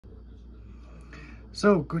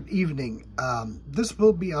So, good evening. This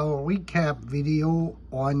will be our recap video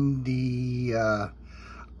on the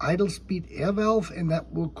idle speed air valve, and that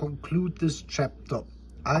will conclude this chapter.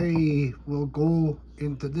 I will go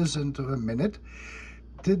into this into a minute.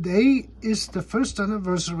 Today is the first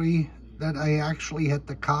anniversary that I actually had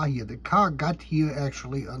the car here. The car got here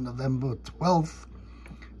actually on November 12th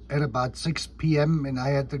at about 6 p.m. and I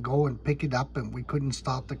had to go and pick it up, and we couldn't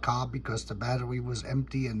start the car because the battery was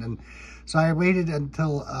empty. And then so I waited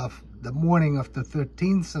until the morning of the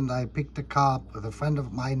 13th, and I picked the car up with a friend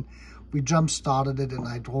of mine. We jump started it, and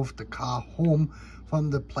I drove the car home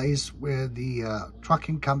from the place where the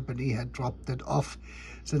trucking company had dropped it off,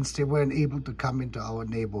 since they weren't able to come into our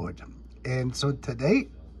neighborhood. And so today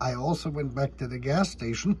I also went back to the gas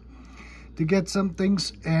station to get some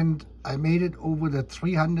things, and I made it over the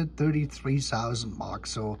 333,000 mark.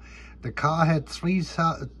 So the car had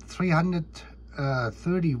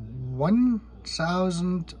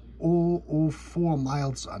 331,004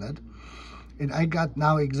 miles on it, and I got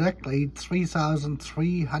now exactly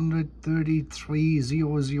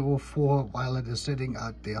 3,333,004 while it is sitting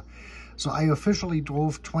out there. So I officially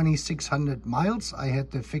drove 2,600 miles. I had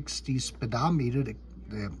to fix the speedometer,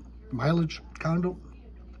 the mileage counter,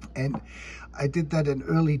 and I did that in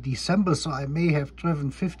early December, so I may have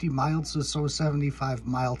driven 50 miles or so, 75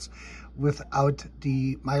 miles, without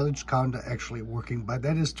the mileage counter actually working. But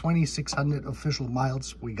that is 2,600 official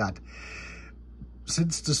miles we got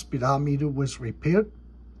since the speedometer was repaired.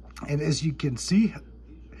 And as you can see,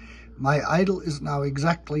 my idle is now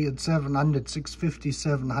exactly at 700, 650,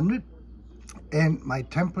 700. And my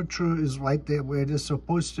temperature is right there where it is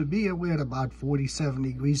supposed to be. We're at about 47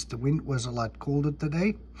 degrees. The wind was a lot colder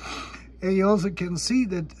today. And you also can see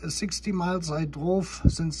that 60 miles I drove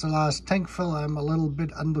since the last tank fill. I'm a little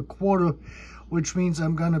bit under quarter, which means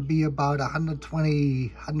I'm going to be about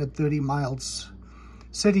 120, 130 miles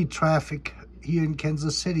city traffic here in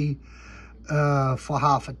Kansas City for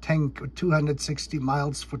half a tank, 260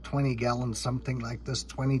 miles for 20 gallons, something like this,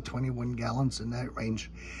 20, 21 gallons in that range.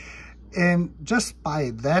 And just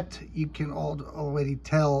by that, you can already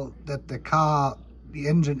tell that the car, the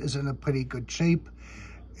engine is in a pretty good shape,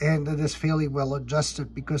 and it is fairly well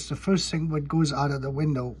adjusted, because the first thing what goes out of the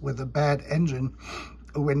window with a bad engine,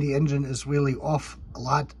 or when the engine is really off a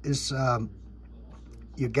lot, is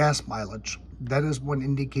your gas mileage. That is one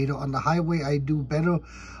indicator. On the highway, I do better.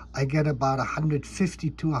 I get about 150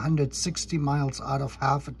 to 160 miles out of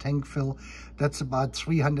half a tank fill. That's about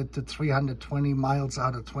 300 to 320 miles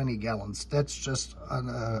out of 20 gallons. That's just on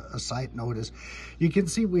a side notice. You can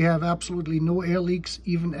see we have absolutely no air leaks,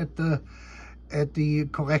 even at the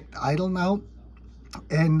correct idle now.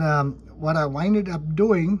 And what I winded up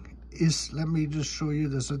doing is, let me just show you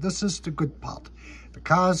this. So this is the good part. The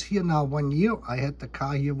car's here now 1 year. I had the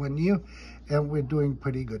car here 1 year, and we're doing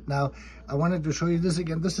pretty good. Now, I wanted to show you this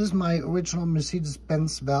again. This is my original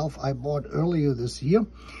Mercedes-Benz valve I bought earlier this year.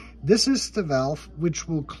 This is the valve which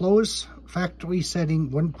will close factory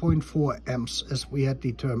setting 1.4 amps, as we had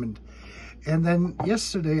determined. And then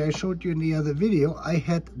yesterday, I showed you in the other video, I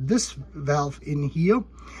had this valve in here,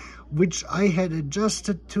 which I had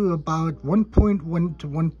adjusted to about 1.1 to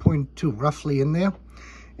 1.2, roughly in there.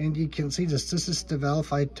 And you can see this is the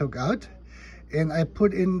valve I took out. And I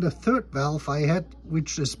put in the third valve I had,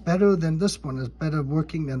 which is better than this one, is better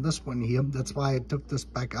working than this one here. That's why I took this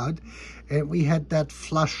back out. And we had that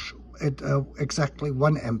flush at exactly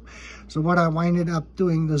 1 amp. So what I winded up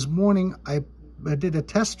doing this morning, I did a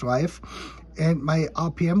test drive, and my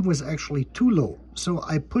RPM was actually too low. So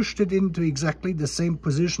I pushed it into exactly the same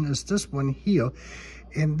position as this one here.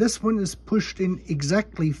 And this one is pushed in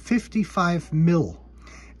exactly 55 mil.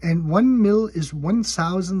 And 1 mil is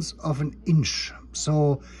 1/1000th of an inch.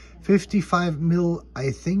 So 55 mil, I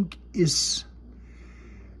think, is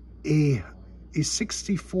a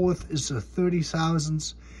 64th is a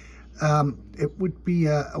 30,000th. It would be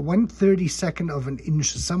a 1/32nd of an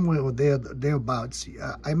inch, somewhere thereabouts.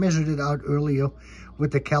 I measured it out earlier with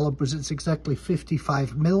the calipers. It's exactly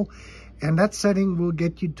 55 mil. And that setting will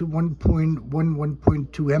get you to 1.1,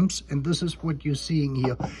 1.2 amps. And this is what you're seeing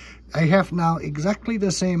here. I have now exactly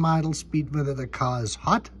the same idle speed, whether the car is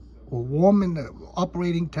hot or warm in the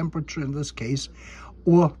operating temperature in this case,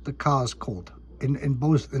 or the car is cold in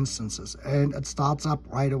both instances. And it starts up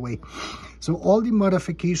right away. So all the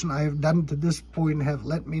modification I have done to this point have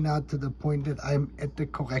led me now to the point that I'm at the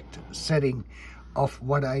correct setting of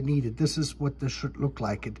what I needed. This is what this should look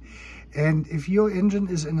like. And if your engine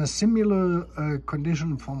is in a similar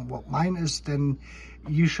condition from what mine is, then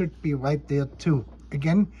you should be right there too.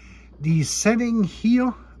 Again, the setting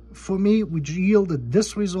here for me, which yielded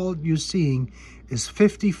this result you're seeing, is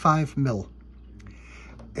 55 mil.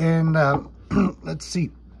 And let's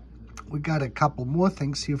see, we got a couple more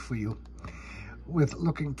things here for you with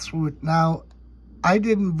looking through it. Now, I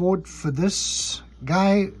didn't vote for this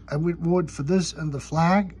guy. I would vote for this and the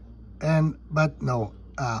flag, but no,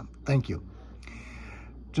 thank you.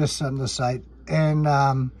 Just on the side. And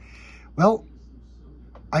well,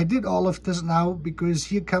 I did all of this now because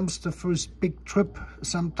here comes the first big trip.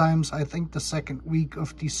 Sometimes I think the second week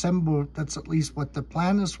of December. That's at least what the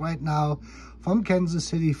plan is right now. From Kansas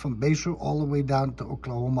City, from Bayshore, all the way down to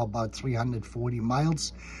Oklahoma, about 340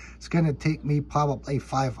 miles. It's going to take me probably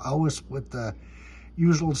 5 hours with the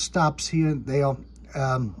usual stops here and there.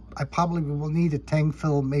 I probably will need a tank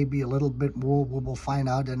fill, maybe a little bit more. We will find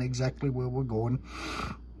out and exactly where we're going.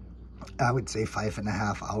 I would say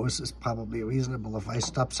 5.5 hours is probably reasonable. If I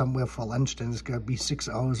stop somewhere for lunch, then it's going to be 6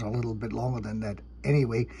 hours or a little bit longer than that.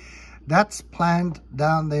 Anyway, that's planned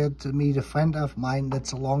down there to meet a friend of mine.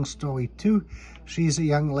 That's a long story too. She's a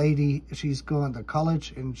young lady. She's going to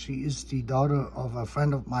college, and she is the daughter of a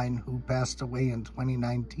friend of mine who passed away in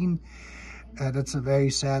 2019. That's a very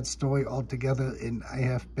sad story altogether, and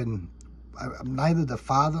I'm neither the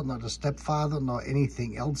father nor the stepfather nor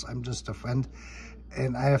anything else. I'm just a friend,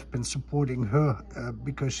 and I have been supporting her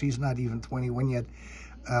because she's not even 21 yet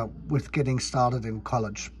with getting started in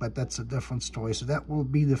college, but that's a different story. So that will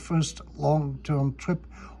be the first long-term trip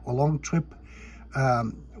or long trip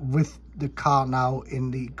with the car now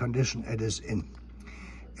in the condition it is in.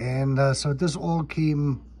 And so this all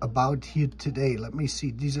came about here today. Let me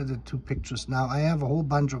see. These are the two pictures. Now, I have a whole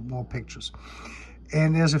bunch of more pictures.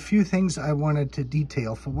 And there's a few things I wanted to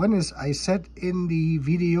detail. For one is, I said in the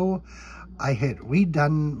video, I had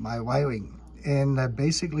redone my wiring. And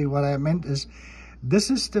basically what I meant is, this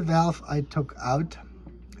is the valve I took out.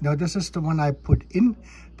 No, this is the one I put in.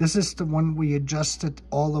 This is the one we adjusted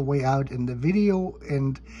all the way out in the video.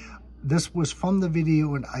 And this was from the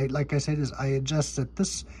video. And like I said, I adjusted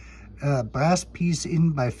this brass piece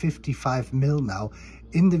in by 55 mil now.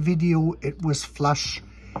 In the video, it was flush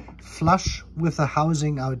with the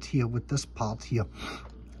housing out here, with this part here.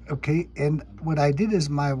 Okay, and what I did is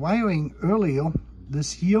my wiring earlier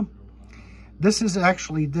this year, this is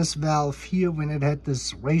actually this valve here when it had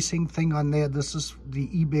this racing thing on there. This is the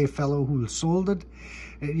eBay fellow who sold it.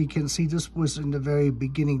 And you can see this was in the very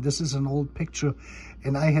beginning. This is an old picture,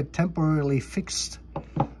 and I had temporarily fixed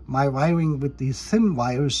my wiring with these thin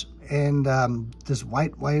wires, and this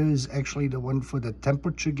white wire is actually the one for the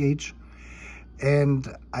temperature gauge. And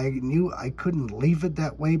I knew I couldn't leave it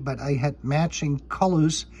that way, but I had matching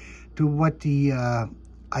colors to what the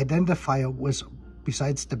identifier was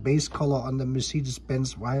besides the base color on the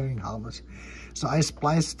Mercedes-Benz wiring harness. So I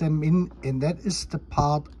spliced them in, and that is the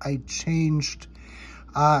part I changed,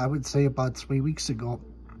 I would say about 3 weeks ago.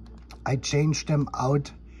 I changed them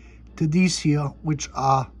out to these here, which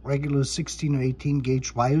are regular 16 or 18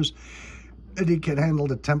 gauge wires. And it can handle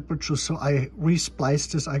the temperature, so I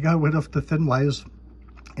re-spliced this. I got rid of the thin wires,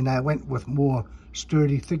 and I went with more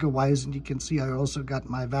sturdy, thicker wires. And you can see I also got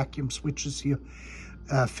my vacuum switches here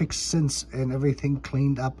fixed since, and everything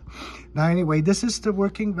cleaned up. Now anyway, this is the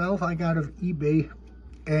working valve I got of eBay,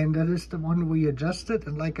 and that is the one we adjusted.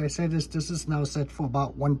 And like I said, this is now set for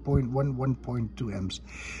about 1.1, 1.2 amps.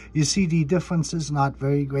 You see the difference is not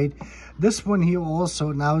very great. This one here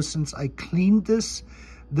also, now since I cleaned this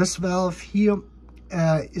valve here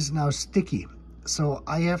is now sticky. So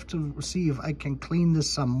I have to see if I can clean this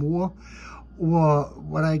some more, or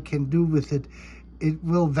what I can do with it. It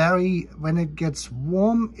will vary. When it gets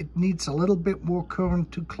warm, it needs a little bit more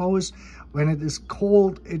current to close. When it is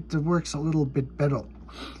cold, it works a little bit better.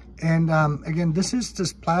 And again, this is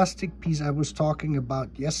this plastic piece I was talking about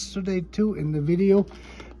yesterday too in the video.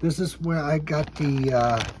 This is where I got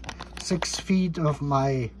the 6 feet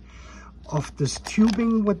of this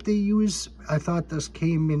tubing, what they use. I thought this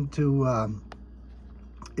came into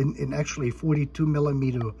in actually 42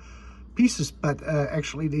 millimeter pieces, but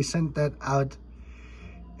actually they sent that out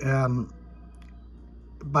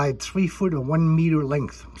by 3 foot or 1 meter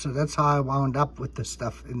length. So that's how I wound up with this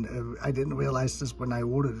stuff. And I didn't realize this when I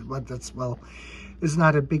ordered it, but that's, well, it's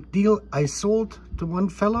not a big deal. I sold to one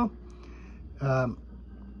fellow,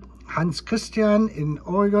 Hans Christian in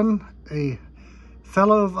Oregon, a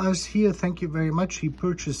fellow of us here. Thank you very much. He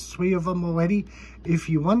purchased 3 of them already. If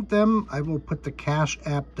you want them, I will put the Cash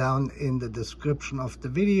app down in the description of the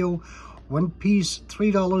video. 1 piece,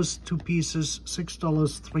 $3, 2 pieces,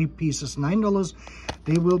 $6, 3 pieces, $9.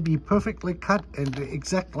 They will be perfectly cut and the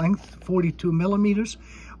exact length, 42 millimeters,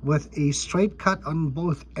 with a straight cut on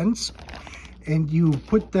both ends. And you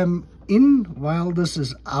put them in while this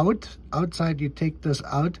is out. Outside, you take this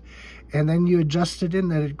out, and then you adjust it in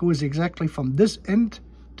that it goes exactly from this end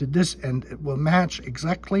to this end. It will match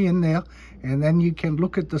exactly in there. And then you can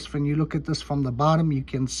look at this. When you look at this from the bottom, you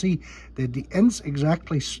can see that the ends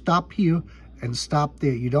exactly stop here and stop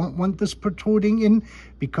there. You don't want this protruding in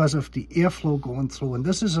because of the airflow going through. And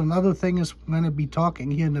this is another thing is I'm going to be talking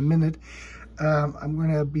here in a minute. I'm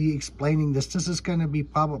going to be explaining this. This is going to be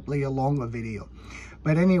probably a longer video.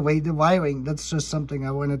 But anyway, the wiring, that's just something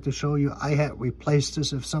I wanted to show you. I had replaced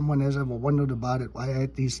this. If someone has ever wondered about it, why I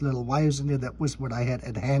had these little wires in there, that was what I had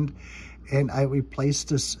at hand. And I replaced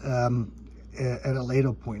this at a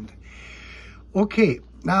later point. Okay,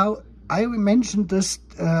 now I mentioned this,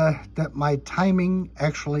 that my timing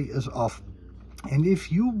actually is off. And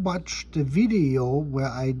if you watch the video where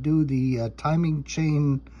I do the timing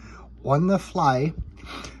chain on the fly,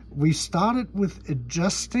 we started with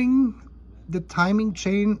adjusting the timing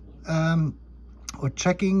chain or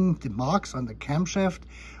checking the marks on the camshaft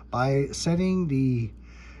by setting the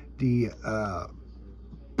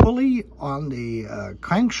pulley on the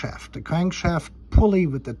crankshaft pulley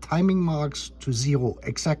with the timing marks to 0.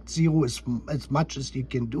 Exact 0 is as much as you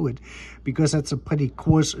can do it, because that's a pretty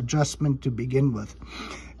coarse adjustment to begin with.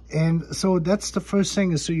 And so that's the first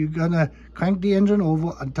thing, is so you're gonna crank the engine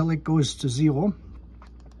over until it goes to 0.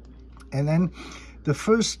 And then the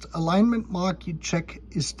first alignment mark you check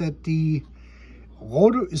is that the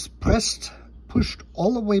rotor is pushed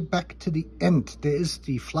all the way back to the end. There is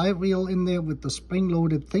the flywheel in there with the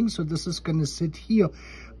spring-loaded thing, so this is going to sit here.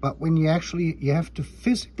 But when you have to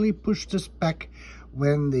physically push this back.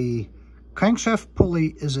 When the crankshaft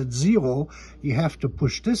pulley is at 0, you have to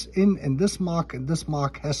push this in, and this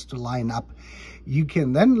mark has to line up. You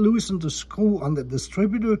can then loosen the screw on the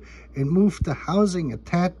distributor and move the housing a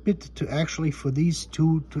tad bit to actually for these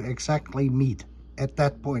two to exactly meet at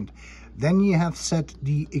that point. Then you have set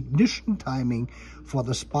the ignition timing for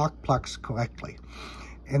the spark plugs correctly.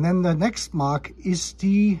 And then the next mark is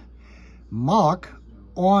the mark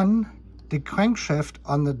on the crankshaft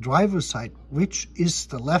on the driver's side, which is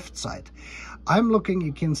the left side. I'm looking,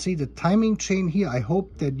 you can see the timing chain here. I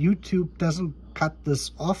hope that YouTube doesn't cut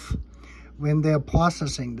this off when they're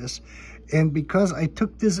processing this. And because I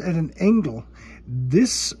took this at an angle,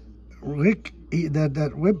 this rig,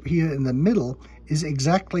 that rib here in the middle is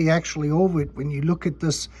exactly actually over it when you look at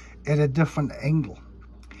this at a different angle.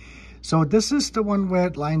 So this is the one where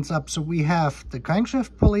it lines up. So we have the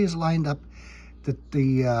crankshaft pulley is lined up,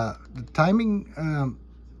 the timing,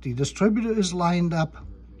 the distributor is lined up.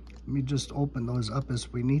 Let me just open those up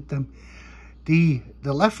as we need them. The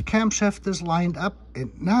left camshaft is lined up,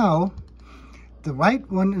 and now the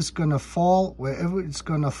right one is going to fall wherever it's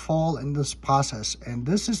going to fall in this process. And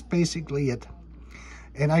this is basically it.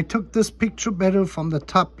 And I took this picture better from the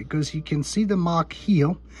top because you can see the mark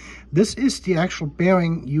here. This is the actual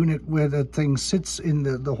bearing unit where the thing sits in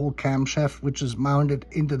the whole camshaft, which is mounted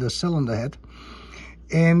into the cylinder head.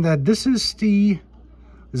 And this is the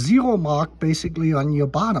 0 mark basically on your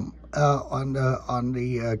bottom, on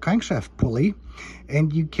the crankshaft pulley.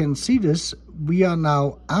 And you can see this, we are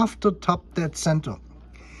now after top dead center.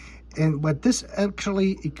 And what this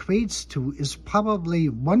actually equates to is probably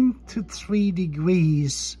 1 to 3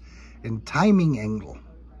 degrees in timing angle.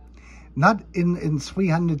 Not in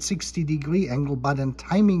 360 degree angle, but in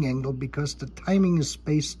timing angle, because the timing is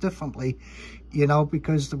spaced differently, you know,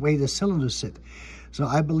 because the way the cylinders sit. So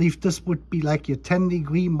I believe this would be like your 10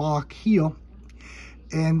 degree mark here.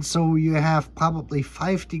 And so you have probably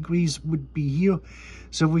 5 degrees would be here.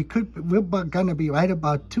 So we're gonna be right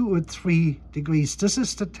about 2 or 3 degrees. This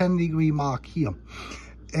is the 10 degree mark here.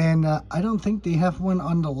 And I don't think they have one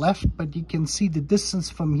on the left, but you can see the distance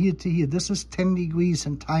from here to here. This is 10 degrees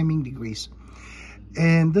in timing degrees.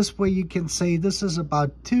 And this way you can say this is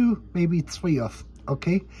about 2, maybe 3 off,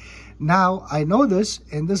 okay? Now, I know this,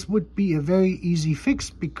 and this would be a very easy fix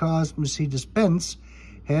because Mercedes-Benz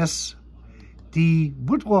has the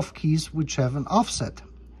Woodruff keys, which have an offset.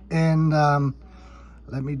 And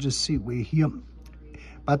let me just see, we're here.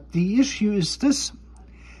 But the issue is this,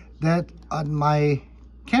 that on my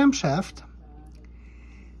camshaft,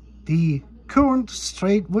 the current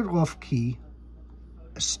straight Woodruff key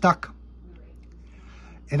is stuck,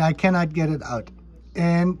 and I cannot get it out.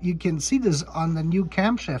 And you can see this on the new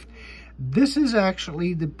camshaft. This is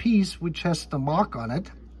actually the piece which has the mark on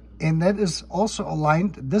it, and that is also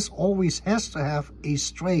aligned. This always has to have a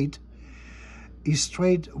straight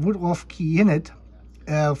Woodruff key in it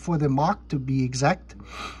for the mark to be exact.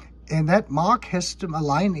 And that mark has to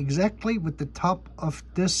align exactly with the top of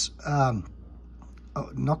this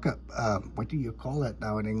what do you call that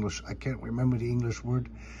now in English? I can't remember the English word.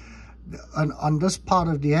 On this part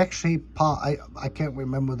of the X-shaped part, I can't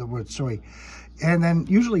remember the word, sorry. And then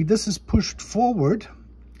usually this is pushed forward,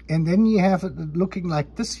 And then you have it looking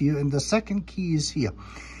like this here, and the second key is here.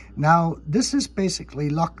 Now, this is basically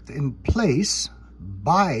locked in place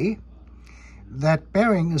by that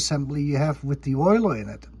bearing assembly you have with the oiler in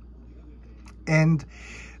it. And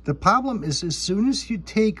the problem is, as soon as you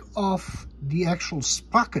take off the actual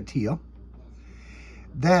sprocket here,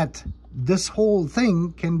 that this whole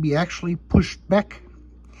thing can be actually pushed back.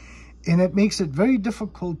 And it makes it very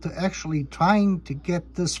difficult to actually trying to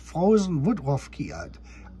get this frozen Woodruff key out.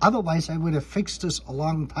 Otherwise, I would have fixed this a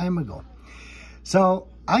long time ago. So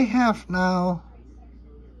I have now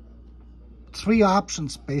 3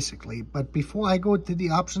 options basically. But before I go to the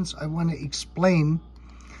options, I want to explain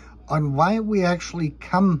on why we actually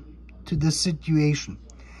come to this situation.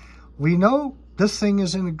 We know this thing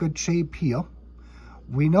is in a good shape here.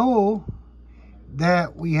 We know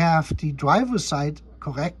that we have the driver's side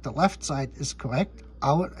correct, the left side is correct,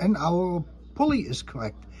 and our pulley is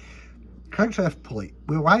correct. Crankshaft pulley,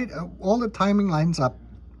 we're right, all the timing lines up.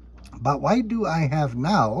 But why do I have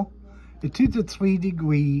now the 2 to 3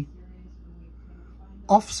 degree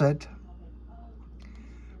offset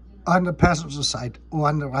on the passenger side or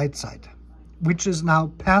on the right side, which is now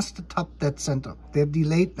past the top dead center? They're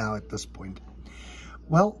delayed now at this point.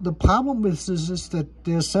 Well, the problem with this is that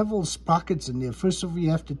there are several sprockets in there. First of all, you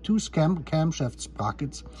have the 2 camshaft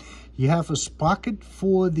sprockets. You have a sprocket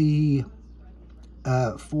for the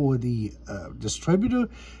distributor,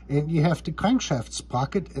 and you have the crankshaft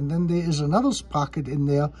sprocket, and then there is another sprocket in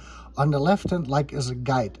there on the left hand, like as a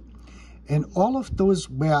guide. And all of those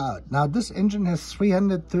wear out. Now, this engine has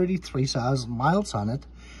 333,000 miles on it,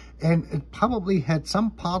 and it probably had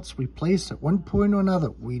some parts replaced at one point or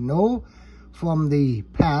another. We know from the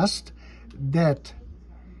past that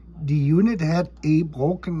the unit had a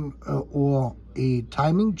broken or a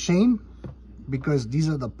timing chain, because these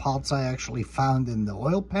are the parts I actually found in the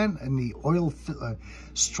oil pan and the oil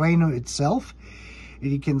strainer itself.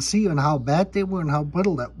 And you can see on how bad they were and how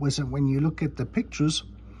brittle that was. And when you look at the pictures,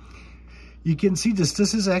 you can see this.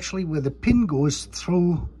 This is actually where the pin goes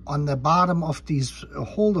through on the bottom of these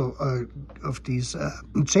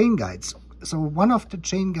chain guides. So one of the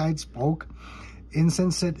chain guides broke, and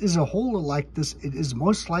since it is a holder like this, it is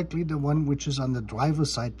most likely the one which is on the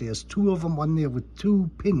driver's side. There's 2 of them on there with 2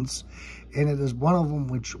 pins, and it is one of them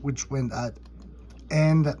which went out.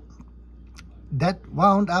 And that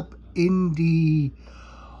wound up in the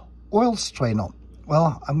oil strainer.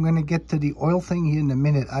 Well, I'm going to get to the oil thing here in a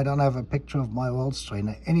minute. I don't have a picture of my oil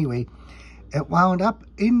strainer. Anyway, it wound up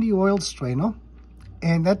in the oil strainer.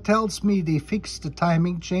 And that tells me they fixed the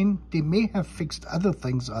timing chain. They may have fixed other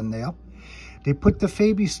things on there. They put the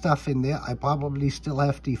Fabi stuff in there. I probably still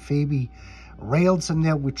have the Fabi rails in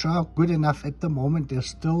there, which are good enough at the moment. They're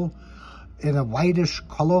still in a whitish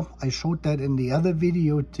color. I showed that in the other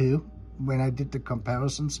video too, when I did the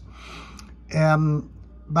comparisons.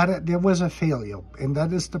 But there was a failure, and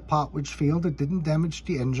that is the part which failed. It didn't damage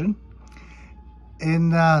the engine.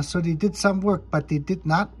 And so they did some work, but they did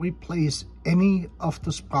not replace any of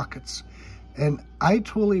the sprockets. And I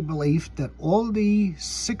truly believe that all the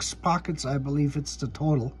 6 sprockets, I believe it's the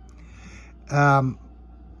total, are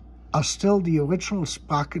still the original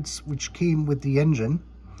sprockets which came with the engine.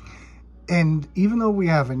 And even though we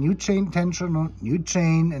have a new chain tensioner, new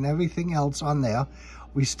chain, and everything else on there,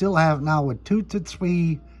 we still have now a 2 to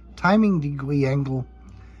 3 timing degree angle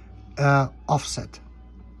offset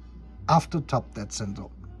after top dead center.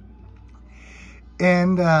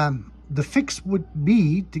 And the fix would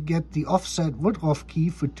be to get the offset Woodruff key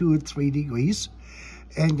for 2 or 3 degrees,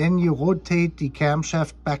 and then you rotate the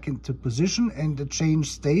camshaft back into position and the chain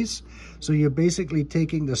stays. So you're basically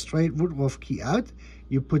taking the straight Woodruff key out,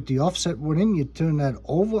 you put the offset one in, you turn that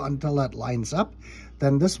over until that lines up.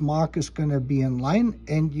 Then this mark is going to be in line,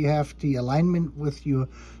 and you have the alignment with your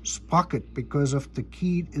sprocket, because of the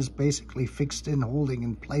key is basically fixed in, holding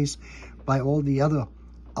in place by all the other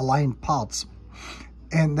aligned parts.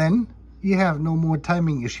 And then you have no more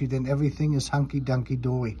timing issue, then everything is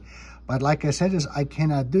hunky-dunky-dory. But like I said, I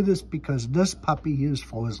cannot do this because this puppy here is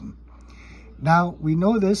frozen. Now, we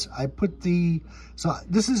know this. I put so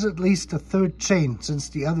this is at least the 3rd chain, since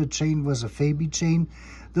the other chain was a Fabi chain.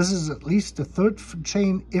 This is at least the 3rd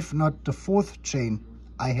chain, if not the 4th chain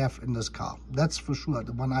I have in this car. That's for sure,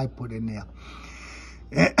 the one I put in there.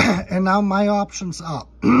 And now my options are,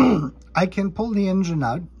 I can pull the engine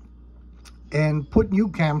out and put new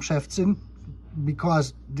camshafts in,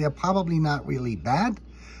 because they're probably not really bad,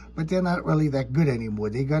 but they're not really that good anymore.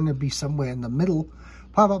 They're going to be somewhere in the middle,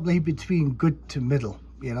 probably between good to middle,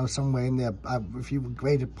 you know, somewhere in there. If you would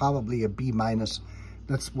grade it, probably a B-.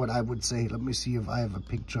 That's what I would say. Let me see if I have a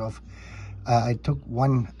picture of, I took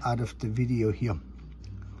one out of the video here.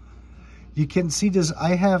 You can see this.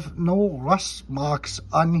 I have no rust marks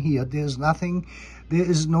on here. There's nothing. There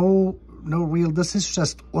is no real. This is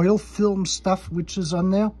just oil film stuff which is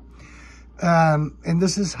on there. And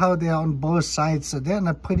this is how they are on both sides. So they're in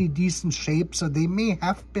a pretty decent shape. So they may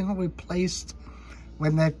have been replaced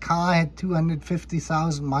when that car had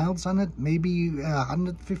 250,000 miles on it. Maybe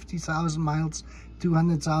 150,000 miles,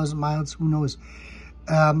 200,000 miles, who knows.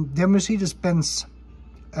 They're Mercedes-Benz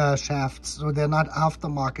shafts, so they're not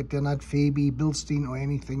aftermarket. They're not Fabi, Bilstein, or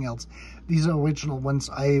anything else. These are original ones.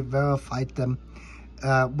 I verified them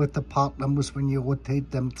with the part numbers when you rotate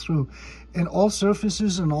them through. And all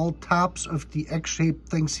surfaces and all tops of the X-shaped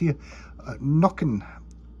things here, Nocken,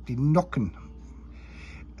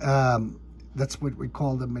 that's what we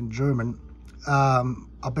call them in German,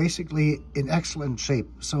 are basically in excellent shape.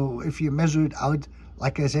 So if you measure it out,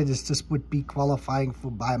 like I said, this would be qualifying for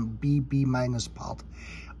B minus part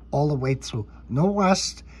all the way through. No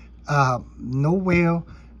rust, no wear,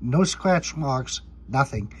 no scratch marks,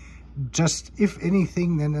 nothing. Just, if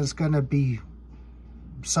anything, then there's going to be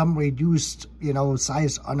some reduced, you know,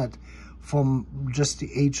 size on it from just the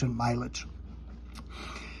age and mileage.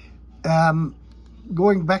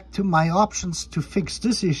 Going back to my options to fix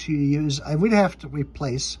this issue is I would have to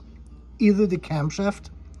replace either the camshaft.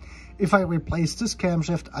 If I replace this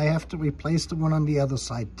camshaft, I have to replace the one on the other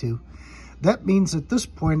side too. That means at this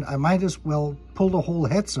point, I might as well pull the whole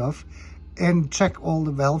heads off and check all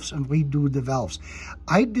the valves and redo the valves.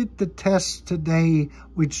 I did the test today,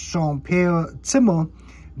 which Jean-Pierre Zimmer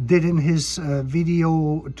did in his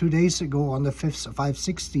video 2 days ago on the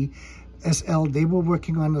 560 SL. They were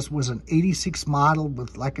working on this, was an 86 model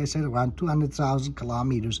with, like I said, around 200,000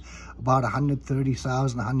 kilometers, about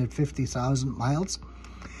 130,000, 150,000 miles.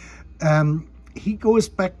 He goes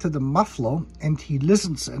back to the muffler and he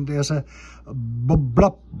listens, and there's a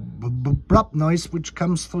blop noise which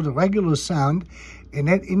comes through the regular sound, and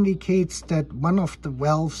that indicates that one of the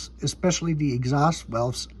valves, especially the exhaust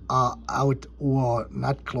valves, are out or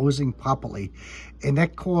not closing properly, and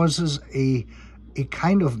that causes a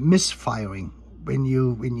kind of misfiring when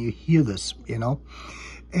you hear this, you know.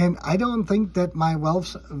 And I don't think that my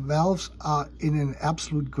valves are in an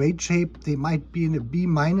absolute great shape. They might be in a B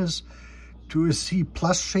minus to a C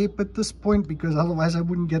plus shape at this point, because otherwise I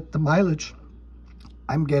wouldn't get the mileage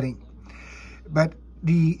I'm getting. But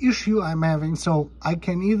the issue I'm having, so I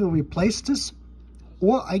can either replace this,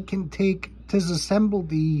 or I can disassemble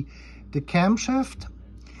the camshaft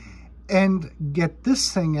and get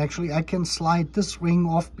this thing. Actually, I can slide this ring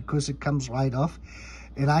off because it comes right off,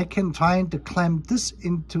 and I can try to clamp this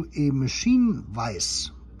into a machine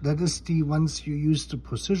vise. That is the ones you use the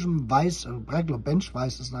precision vise. A regular bench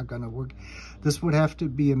vise is not going to work. This would have to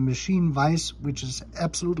be a machine vise, which is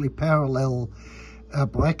absolutely parallel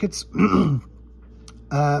brackets. And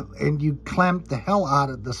you clamp the hell out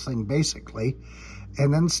of this thing, basically,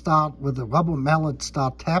 and then start with a rubber mallet,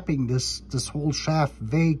 start tapping this whole shaft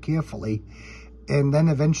very carefully, and then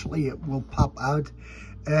eventually it will pop out.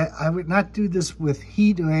 I would not do this with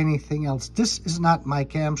heat or anything else. This is not my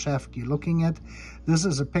camshaft you're looking at. This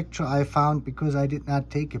is a picture I found because I did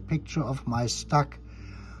not take a picture of my stock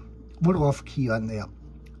wood-off key on there.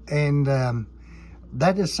 And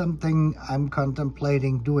that is something I'm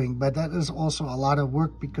contemplating doing. But that is also a lot of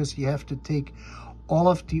work, because you have to take all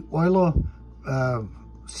of the oiler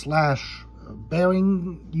slash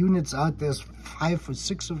bearing units out. There's 5 or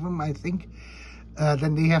 6 of them, I think.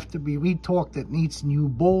 Then they have to be retorqued. It needs new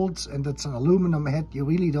bolts, and it's an aluminum head. You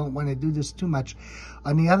really don't want to do this too much.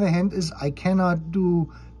 On the other hand, is I cannot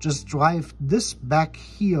just drive this back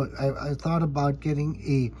here. I thought about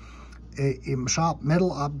getting a sharp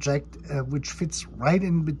metal object which fits right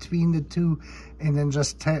in between the two, and then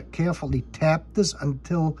just carefully tap this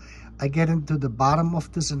until I get into the bottom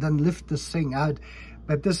of this, and then lift this thing out.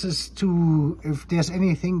 But this is if there's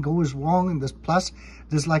anything goes wrong in this, plus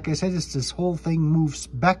this, like I said, this whole thing moves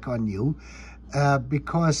back on you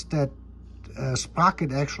because that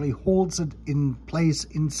sprocket actually holds it in place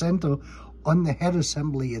in center on the head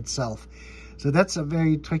assembly itself. So that's a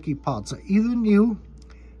very tricky part. So either new,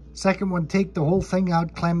 second one, take the whole thing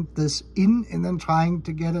out, clamp this in, and then trying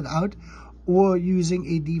to get it out, or using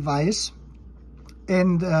a device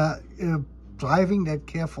and driving that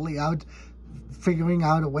carefully out, figuring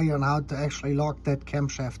out a way on how to actually lock that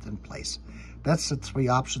camshaft in place. That's the 3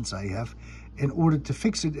 options I have in order to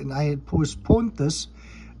fix it. And I had postponed this,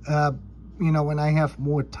 you know, when I have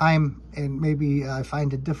more time, and maybe I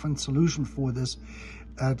find a different solution for this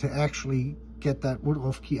to actually get that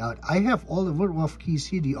wood-off key out. I have all the wood-off keys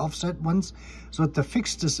here, the offset ones, so to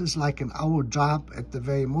fix this is like an hour job at the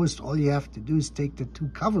very most. All you have to do is take the 2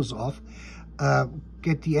 covers off,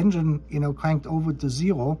 get the engine, you know, cranked over to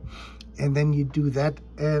 0, and then you do that.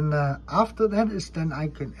 And after that is then I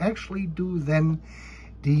can actually do then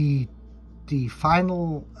the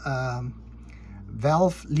final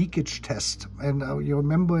valve leakage test. And you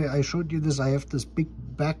remember I showed you this. I have this big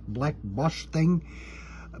black Bosch thing,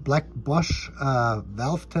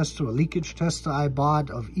 valve tester or leakage tester I bought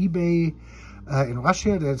of eBay in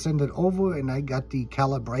Russia. They sent it over, and I got the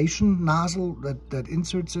calibration nozzle that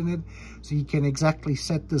inserts in it, so you can exactly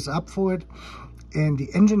set this up for it. And the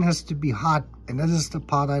engine has to be hot, and that is the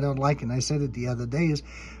part I don't like, and I said it the other day, is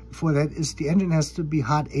for that is the engine has to be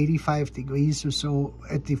hot 85 degrees or so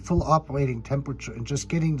at the full operating temperature, and just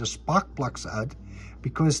getting the spark plugs out,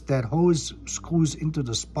 because that hose screws into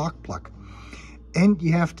the spark plug. And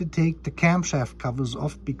you have to take the camshaft covers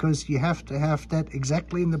off, because you have to have that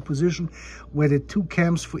exactly in the position where the 2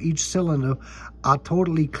 cams for each cylinder are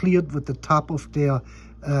totally cleared with the top of their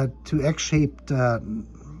 2X-shaped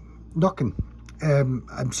noggin.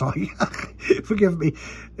 I'm sorry, forgive me,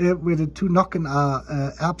 where the 2 noggin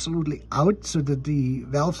are absolutely out, so that the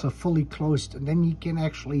valves are fully closed. And then you can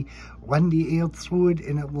actually run the air through it,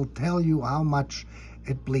 and it will tell you how much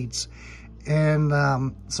it bleeds. And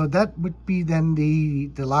so that would be then the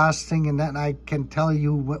last thing, and then I can tell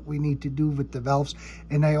you what we need to do with the valves.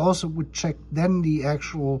 And I also would check then the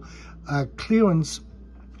actual clearance,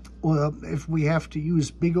 or if we have to use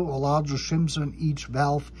bigger or larger shims on each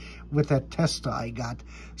valve with that tester I got.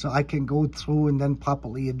 So I can go through and then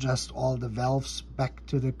properly adjust all the valves back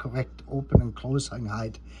to the correct open and closing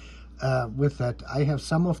height. With that, I have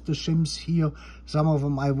some of the shims here, some of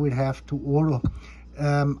them I would have to order.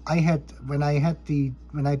 When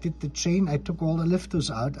I did the chain, I took all the lifters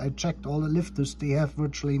out. I checked all the lifters. They have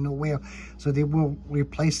virtually no wear, so they were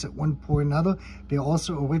replaced at one point or another. They're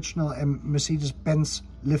also original Mercedes-Benz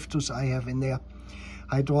lifters I have in there,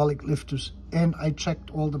 hydraulic lifters. And I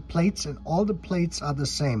checked all the plates, and all the plates are the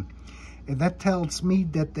same. And that tells me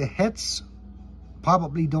that the heads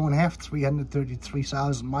probably don't have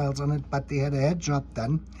 333,000 miles on it, but they had a head job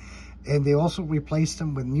done. And they also replaced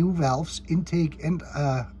them with new valves, intake and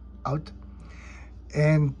out.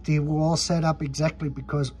 And they were all set up exactly,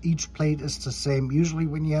 because each plate is the same. Usually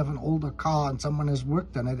when you have an older car and someone has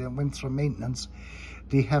worked on it and went through maintenance,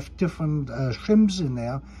 they have different shims in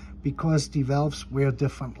there, because the valves wear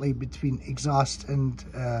differently between exhaust and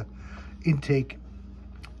intake.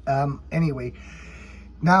 Anyway,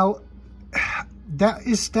 now that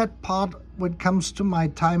is that part when it comes to my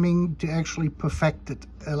timing to actually perfect it.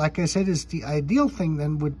 Like I said, is the ideal thing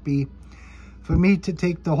then would be for me to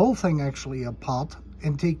take the whole thing actually apart,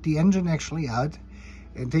 and take the engine actually out,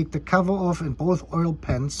 and take the cover off in both oil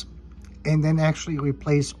pans, and then actually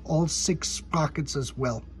replace all 6 sprockets as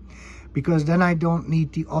well. Because then I don't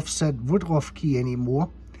need the offset Woodruff key anymore,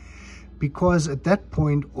 because at that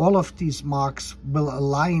point all of these marks will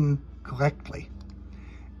align correctly.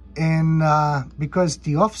 And because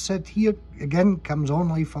the offset here again comes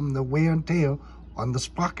only from the wear and tear on the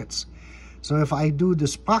sprockets. So if I do the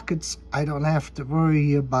sprockets, I don't have to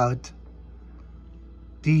worry about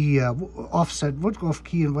the offset Woodruff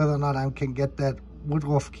key and whether or not I can get that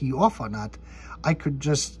Woodruff key off or not. I could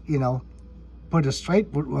just, you know, put a straight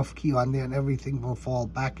Woodruff key on there and everything will fall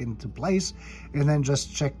back into place, and then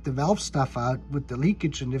just check the valve stuff out with the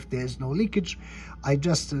leakage, and if there's no leakage, I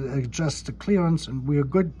just adjust the clearance and we're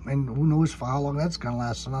good. And who knows for how long that's gonna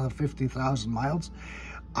last, another 50,000 miles,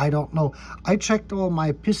 I don't know. I checked all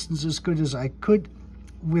my pistons as good as I could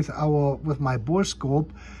with my bore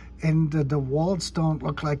scope, and the walls don't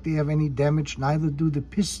look like they have any damage, neither do the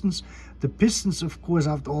pistons. The pistons, of course,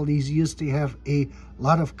 after all these years, they have a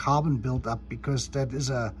lot of carbon built up, because that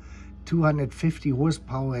is a 250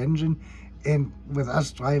 horsepower engine. And with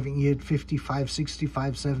us driving here at 55,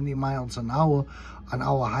 65, 70 miles an hour on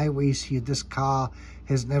our highways here, this car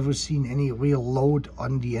has never seen any real load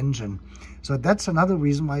on the engine. So that's another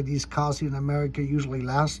reason why these cars here in America usually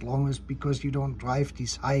last long, is because you don't drive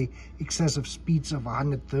these high excessive speeds of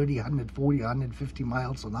 130, 140, 150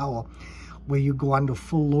 miles an hour, where you go under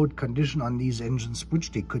full load condition on these engines,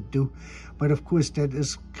 which they could do. But of course that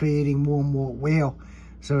is creating more and more wear.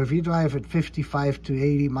 So if you drive at 55 to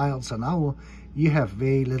 80 miles an hour, you have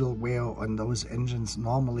very little wear on those engines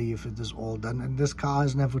normally if it is all done. And this car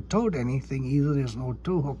has never towed anything either. There's no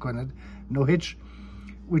tow hook on it, no hitch,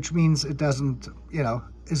 which means it doesn't, you know,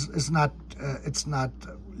 it's not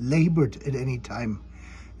labored at any time.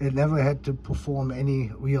 It never had to perform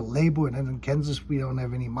any real labor. And in Kansas, we don't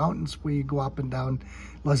have any mountains where you go up and down.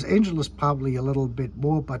 Los Angeles probably a little bit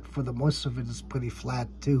more, but for the most of it, it's pretty flat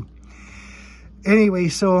too. Anyway,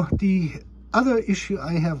 so the other issue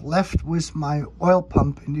I have left with my oil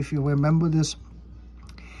pump, and if you remember this,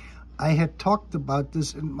 I had talked about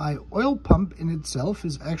this, and my oil pump in itself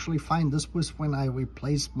is actually fine. This was when I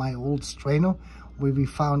replaced my old strainer, where we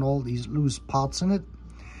found all these loose parts in it.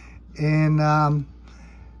 And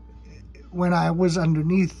when I was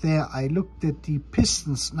underneath there, I looked at the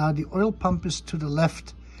pistons. Now the oil pump is to the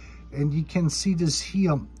left, and you can see this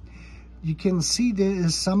here. You can see there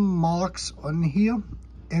is some marks on here,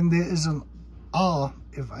 and there is an R.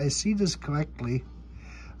 If I see this correctly,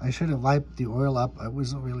 I should have wiped the oil up. I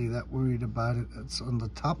wasn't really that worried about it. It's on the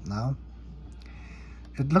top now.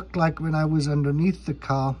 It looked like when I was underneath the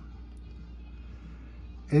car,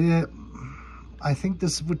 I think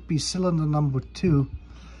this would be cylinder number 2,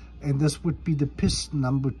 and this would be the piston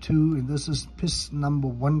number 2, and this is piston number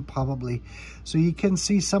 1 probably. So you can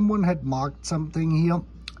see someone had marked something here,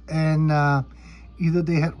 and either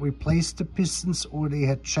they had replaced the pistons, or they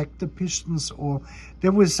had checked the pistons, or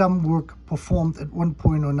there was some work performed at one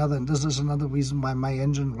point or another, and this is another reason why my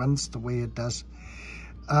engine runs the way it does.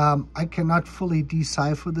 I cannot fully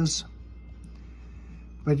decipher this,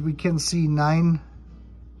 but we can see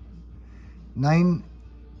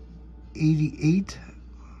 988.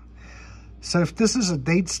 So if this is a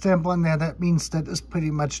date stamp on there, that means that is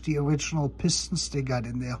pretty much the original pistons they got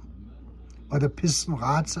in there, or the piston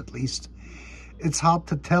rods at least. It's hard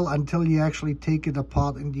to tell until you actually take it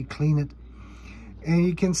apart and you clean it. And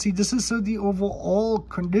you can see this is the overall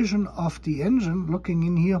condition of the engine looking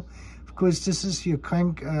in here. Of course, this is your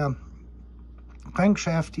crankshaft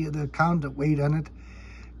here, the counterweight on it.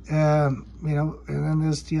 You know, and then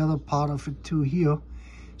there's the other part of it too here.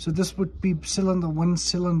 So this would be cylinder 1,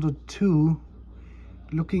 cylinder 2.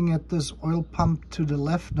 Looking at this oil pump to the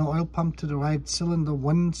left, no, oil pump to the right, cylinder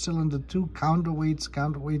 1, cylinder 2,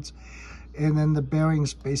 counterweights, and then the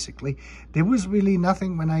bearings basically. There was really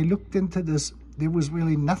nothing, when I looked into this, there was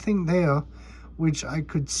really nothing there which I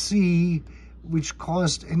could see which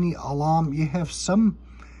caused any alarm. You have some,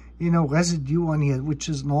 you know, residue on here, which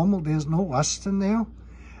is normal. There's no rust in there.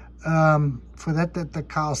 For that the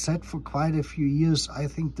car sat for quite a few years, I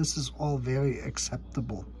think this is all very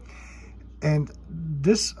acceptable. And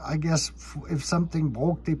this, I guess, if something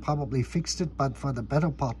broke, they probably fixed it, but for the better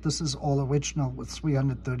part, this is all original with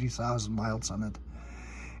 330,000 miles on it.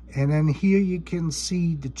 And then here you can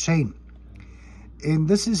see the chain. And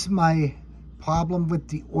this is my problem with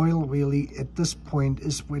the oil, really, at this point,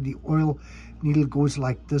 is where the oil needle goes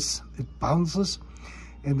like this. It bounces.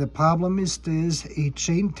 And the problem is there's a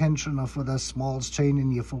chain tensioner for the smallest chain in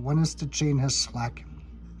here. For one is the chain has slack.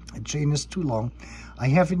 The chain is too long. I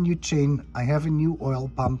have a new chain, I have a new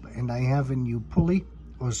oil pump, and I have a new pulley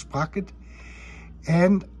or sprocket.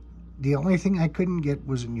 And the only thing I couldn't get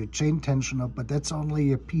was a new chain tensioner, but that's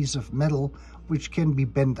only a piece of metal which can be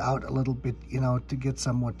bent out a little bit, you know, to get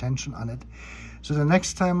some more tension on it. So the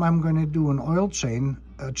next time I'm going to do an oil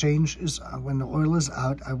change is when the oil is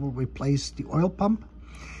out, I will replace the oil pump,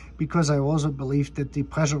 because I also believe that the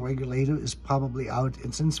pressure regulator is probably out.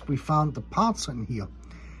 And since we found the parts in here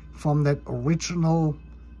from that original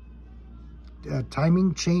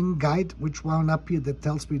timing chain guide, which wound up here, that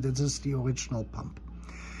tells me that this is the original pump.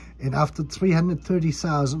 And after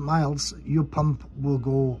 330,000 miles, your pump will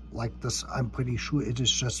go like this. I'm pretty sure it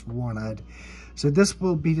is just worn out. So this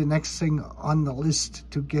will be the next thing on the list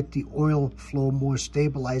to get the oil flow more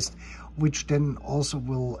stabilized, which then also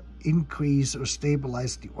will increase or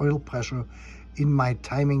stabilize the oil pressure in my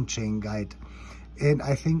timing chain guide. And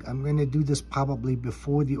I think I'm going to do this probably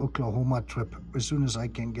before the Oklahoma trip. As soon as I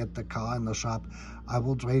can get the car in the shop, I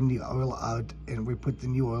will drain the oil out and we put the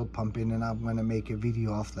new oil pump in, and I'm going to make a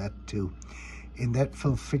video of that too. And that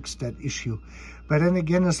will fix that issue. But then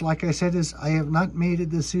again, as like I said, is I have not made a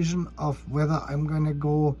decision of whether I'm going to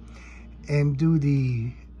go and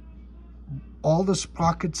do all the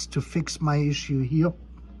sprockets to fix my issue here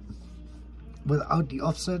without the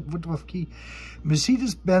offset Woodruff key.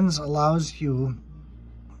 Mercedes-Benz allows you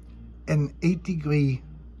an 8-degree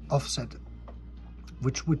offset,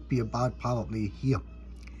 which would be about probably here.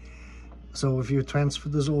 So if you transfer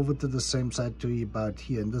this over to the same side to about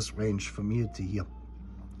here in this range from here to here.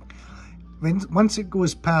 Once it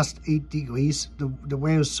goes past 8 degrees, the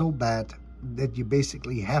wear is so bad that you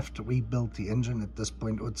basically have to rebuild the engine at this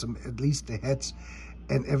point, or at least the heads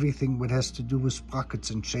and everything what has to do with sprockets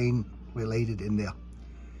and chain related in there.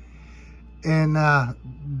 And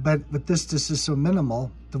but with this is so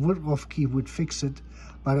minimal, the Woodruff key would fix it,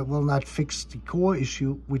 but it will not fix the core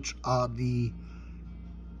issue, which are the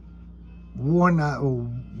worn out or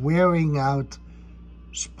wearing out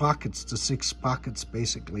sprockets, the 6 sprockets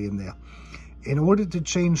basically in there. In order to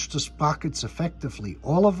change the sprockets effectively,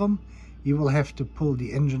 all of them, you will have to pull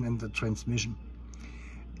the engine and the transmission.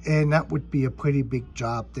 And that would be a pretty big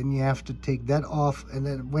job. Then you have to take that off. And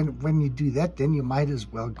then when you do that, then you might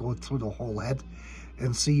as well go through the whole head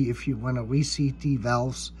and see if you want to reseat the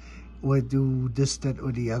valves or do this, that,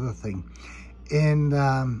 or the other thing. And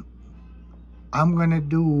I'm going to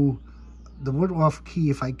do the Woodruff key,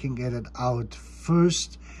 if I can get it out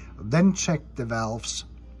first, then check the valves,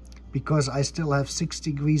 because I still have 6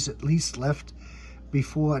 degrees at least left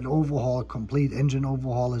before an overhaul, complete engine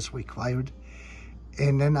overhaul, is required.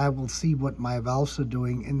 And then I will see what my valves are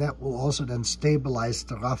doing, and that will also then stabilize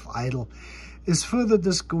the rough idle. As further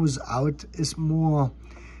this goes out, is more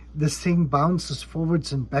this thing bounces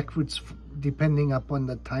forwards and backwards depending upon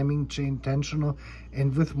the timing chain tensioner.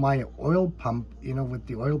 And with my oil pump, you know, with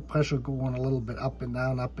the oil pressure going a little bit up and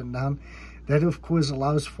down, that of course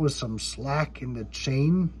allows for some slack in the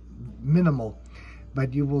chain, minimal,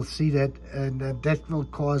 but you will see that, and that will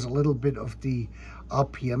cause a little bit of the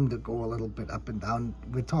RPM to go a little bit up and down.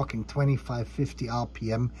 We're talking 25, 50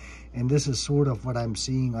 RPM, and this is sort of what I'm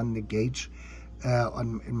seeing on the gauge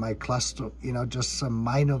in my cluster, you know, just some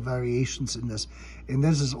minor variations in this. And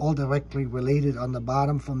this is all directly related on the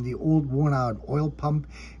bottom from the old worn out oil pump,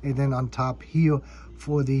 and then on top here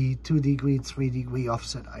for the 2 degree, 3 degree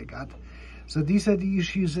offset I got. So these are the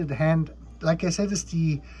issues at hand. Like I said, it's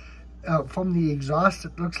the from the exhaust,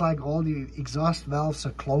 it looks like all the exhaust valves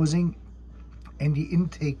are closing, and the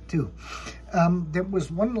intake too. There was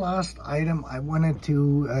one last item I wanted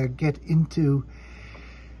to get into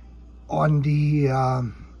on the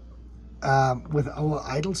with our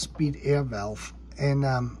idle speed air valve, and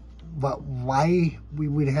but why we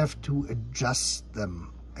would have to adjust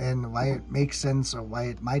them, and why it makes sense or why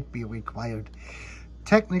it might be required.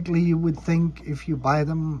 Technically, you would think if you buy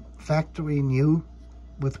them factory new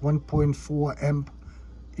with 1.4 amp,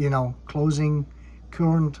 you know, closing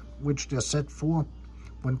current, which they're set for,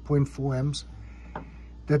 1.4 amps,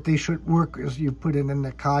 that they should work as you put it in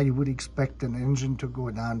the car. You would expect an engine to go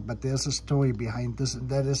down, but there's a story behind this, and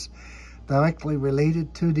that is directly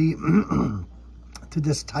related to the to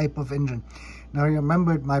this type of engine. Now, you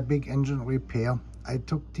remember my big engine repair, I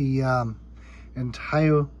took the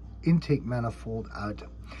entire intake manifold out,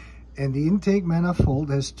 and the intake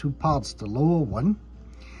manifold has 2 parts. The lower one,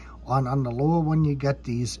 on the lower one you get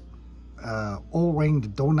these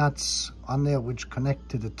O-ringed donuts on there which connect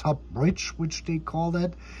to the top bridge, which they call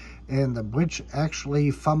that, and the bridge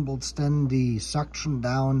actually fumbles then the suction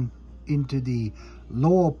down into the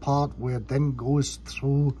lower part, where it then goes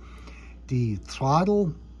through the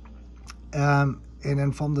throttle, and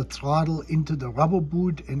then from the throttle into the rubber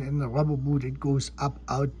boot, and in the rubber boot it goes up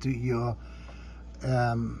out to your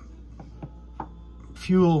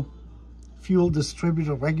fuel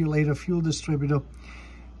distributor, regulator fuel distributor.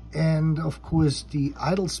 And of course the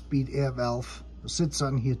idle speed air valve sits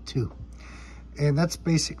on here too, and that's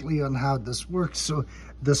basically on how this works. So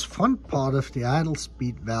this front part of the idle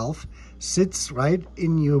speed valve sits right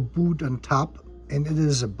in your boot on top, and it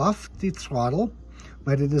is above the throttle,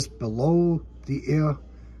 but it is below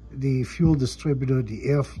the fuel distributor, the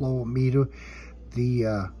airflow meter,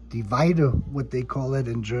 the divider, what they call it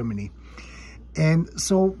in Germany. And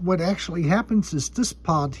so what actually happens is this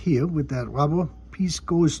part here with that rubber piece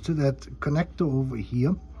goes to that connector over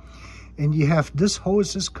here, and you have this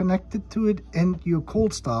hose is connected to it, and your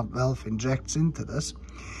cold start valve injects into this.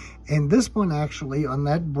 And this one actually on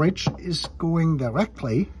that bridge is going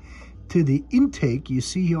directly to the intake you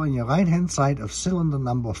see here on your right hand side of cylinder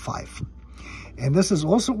number 5. And this is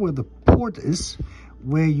also where the port is,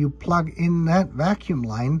 where you plug in that vacuum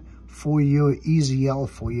line for your EZL,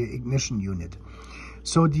 for your ignition unit.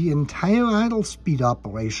 So the entire idle speed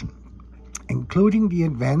operation, including the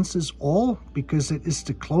advances, all because it is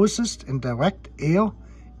the closest and direct air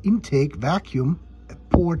intake vacuum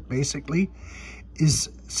port, basically, is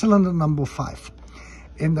cylinder number 5.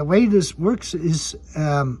 And the way this works is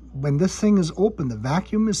when this thing is open, the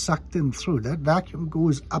vacuum is sucked in through. That vacuum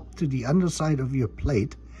goes up to the underside of your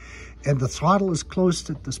plate, and the throttle is closed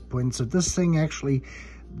at this point. So this thing actually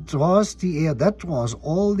draws the air, that draws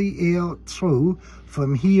all the air through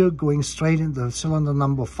from here, going straight into cylinder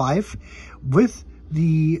number 5, with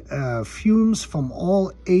the fumes from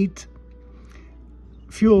all 8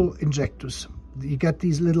 fuel injectors. You get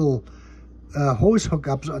these little hose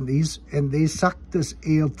hookups on these, and they suck this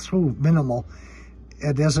air through minimal.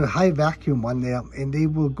 There's a high vacuum on there, and they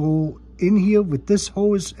will go in here with this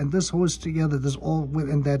hose and this hose together. This all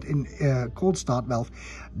within that cold start valve,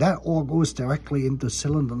 that all goes directly into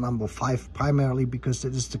cylinder number 5, primarily because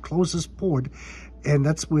it is the closest port, and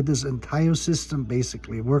that's where this entire system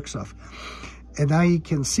basically works off. And now you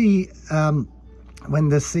can see when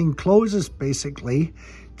this thing closes, basically,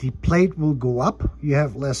 the plate will go up. You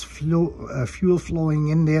have less fuel flowing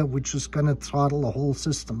in there, which is going to throttle the whole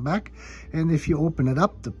system back. And if you open it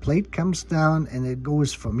up, the plate comes down and it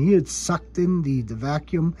goes from here. It's sucked in the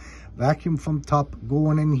vacuum from top,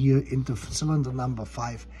 going in here into cylinder number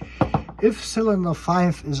 5. If cylinder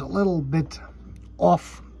 5 is a little bit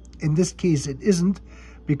off, in this case it isn't,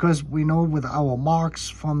 because we know with our marks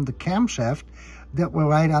from the camshaft that we're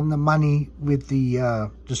right on the money with the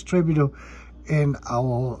distributor and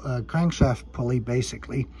our crankshaft pulley,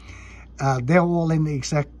 basically. They're all in the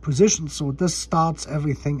exact position, so this starts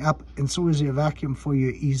everything up, and so is your vacuum for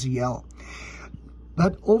your EZL.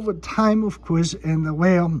 But over time, of course, and the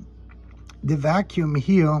way the vacuum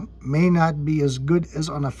here may not be as good as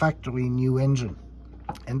on a factory new engine.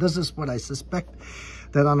 And this is what I suspect,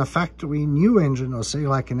 that on a factory new engine, or say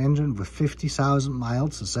like an engine with 50,000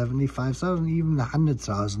 miles or 75,000, even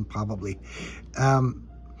 100,000 probably,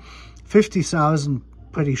 50,000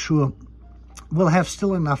 pretty sure, will have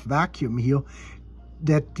still enough vacuum here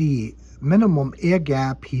that the minimum air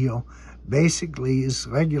gap here basically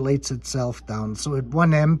regulates itself down. So at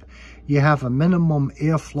 1 amp you have a minimum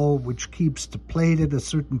airflow which keeps the plate at a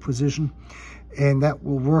certain position, and that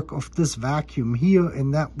will work off this vacuum here,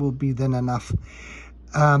 and that will be then enough.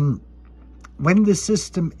 When the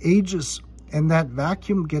system ages and that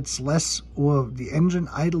vacuum gets less, or the engine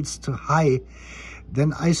idles to high,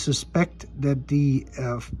 then I suspect that the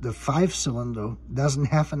 5-cylinder doesn't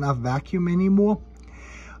have enough vacuum anymore,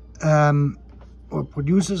 or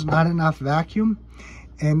produces not enough vacuum,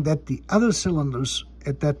 and that the other cylinders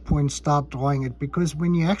at that point start drawing it. Because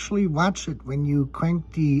when you actually watch it, when you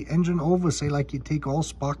crank the engine over, say like you take all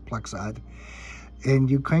spark plugs out and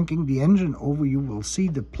you're cranking the engine over, you will see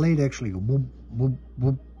the plate actually go boop, boop,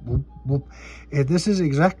 boop, boop, boop. And this is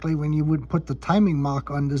exactly when you would put the timing mark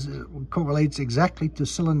on this. It correlates exactly to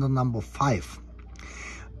cylinder number 5.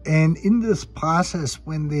 And in this process,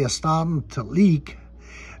 when they are starting to leak,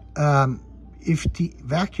 if the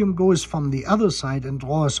vacuum goes from the other side and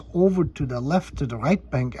draws over to the left, to the right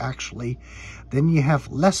bank actually, then you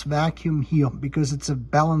have less vacuum here, because it's a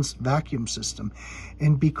balanced vacuum system.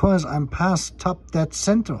 And because I'm past top dead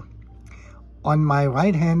center on my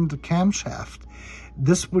right hand camshaft,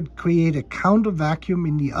 this would create a counter vacuum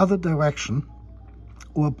in the other direction,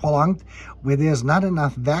 or prolonged, where there's not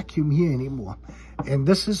enough vacuum here anymore. And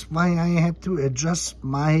this is why I had to adjust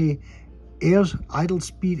my idle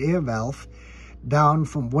speed air valve down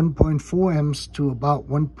from 1.4 amps to about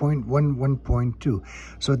 1.1, 1.2.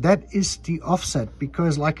 So that is the offset,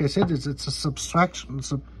 because like I said, it's a subtraction,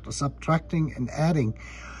 subtracting and adding.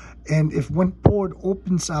 And if one port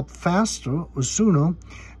opens up faster or sooner,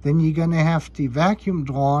 then you're going to have the vacuum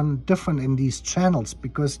drawn different in these channels,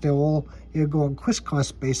 because you're going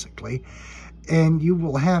crisscross basically. And you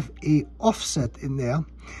will have a offset in there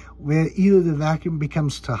where either the vacuum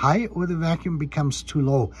becomes too high or the vacuum becomes too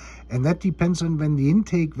low. And that depends on when the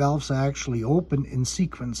intake valves are actually open in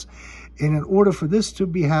sequence. And in order for this to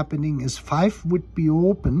be happening, is 5 would be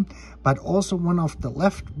open, but also one of the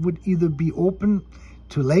left would either be open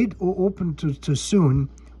too late or open too soon,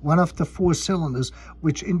 one of the 4 cylinders,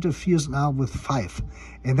 which interferes now with 5.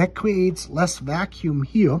 And that creates less vacuum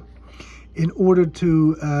here in order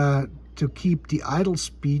to keep the idle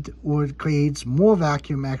speed, or it creates more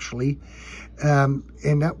vacuum actually,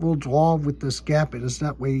 and that will draw with this gap. It is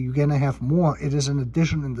that way you're going to have more. It is an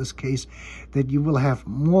addition in this case that you will have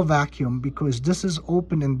more vacuum, because this is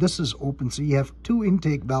open and this is open. So you have 2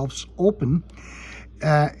 intake valves open,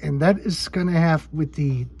 and that is going to have, with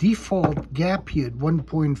the default gap here at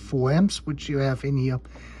 1.4 amps, which you have in here,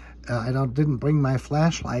 I didn't bring my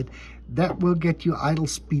flashlight, that will get your idle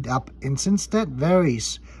speed up. And since that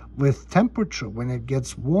varies with temperature, when it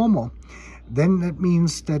gets warmer, then that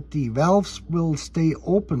means that the valves will stay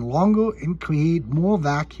open longer and create more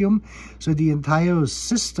vacuum. So the entire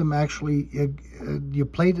system actually, your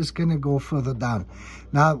plate is going to go further down.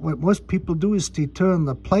 Now, what most people do is they turn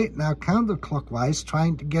the plate now counterclockwise,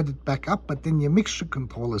 trying to get it back up, but then your mixture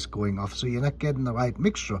control is going off, so you're not getting the right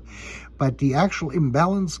mixture. But the actual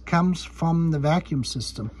imbalance comes from the vacuum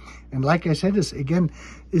system. And like I said,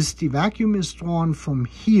 the vacuum is drawn from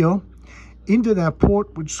here into that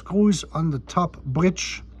port which screws on the top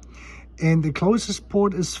bridge, and the closest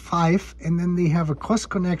port is 5, and then they have a cross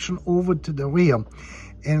connection over to the rear.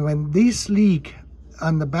 And when these leak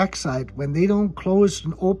on the backside, when they don't close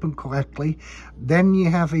and open correctly, then you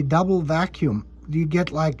have a double vacuum. You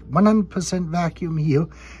get like 100% vacuum here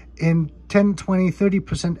and 10, 20,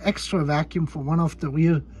 30% extra vacuum for one of the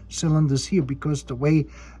rear cylinders here, because the way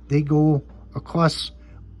they go across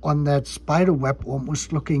on that spider web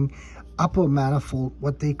almost looking upper manifold,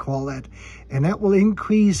 what they call that. And that will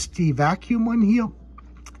increase the vacuum on here.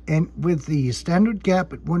 And with the standard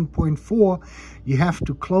gap at 1.4, you have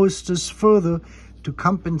to close this further to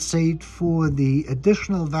compensate for the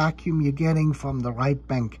additional vacuum you're getting from the right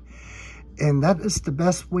bank. And that is the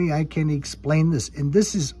best way I can explain this. And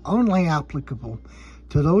this is only applicable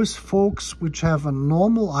to those folks which have a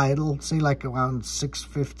normal idle, say like around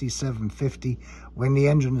 650, 750 when the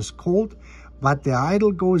engine is cold, but the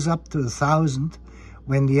idle goes up to 1,000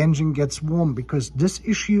 when the engine gets warm, because this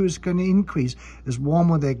issue is going to increase as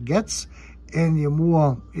warmer that gets, and you're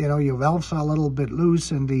more, your valves are a little bit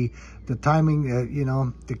loose, and the timing,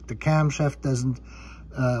 the camshaft doesn't,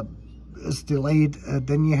 is delayed,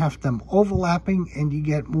 then you have them overlapping and you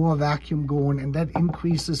get more vacuum going, and that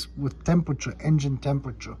increases with temperature, engine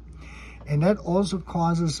temperature. And that also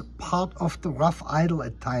causes part of the rough idle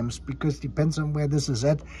at times, because depends on where this is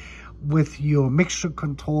at with your mixture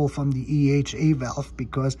control from the EHA valve,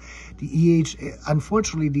 because the EHA,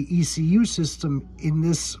 unfortunately, the ECU system in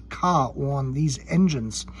this car or on these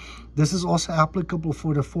engines, this is also applicable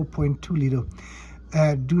for the 4.2 liter,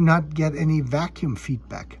 do not get any vacuum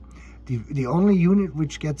feedback. The only unit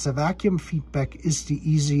which gets a vacuum feedback is the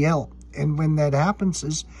EZL. And when that happens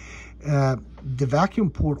is the vacuum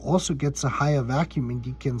port also gets a higher vacuum, and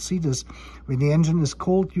you can see this. When the engine is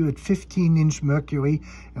cold, you're at 15-inch mercury,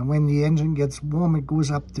 and when the engine gets warm, it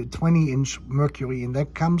goes up to 20-inch mercury, and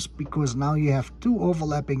that comes because now you have two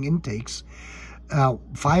overlapping intakes.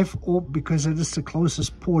 5, because it is the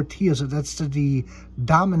closest port here, so that's the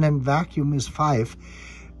dominant vacuum is 5.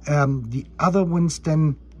 The other ones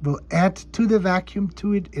then will add to the vacuum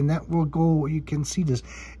to it, and that will go, you can see this,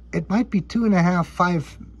 it might be 2.5,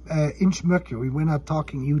 5 inch mercury. We're not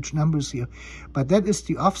talking huge numbers here, but that is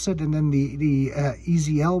the offset, and then the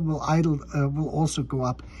EZL will also go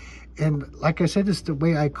up. And like I said, it's the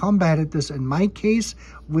way I combated this in my case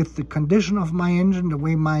with the condition of my engine, the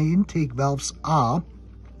way my intake valves are.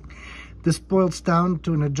 This boils down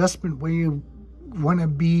to an adjustment where you want to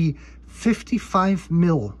be 55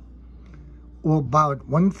 mil, or about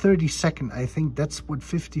 1/32. I think that's what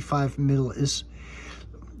 55 mil is.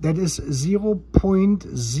 That is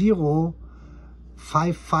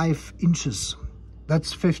 0.055 inches.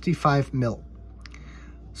 That's 55 mil.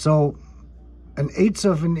 So 1/8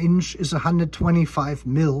 of an inch is 125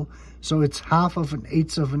 mil. So it's half of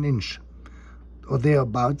 1/8 of an inch, or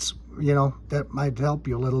thereabouts. That might help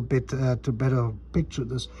you a little bit to better picture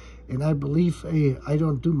this. And I believe I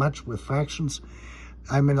don't do much with fractions.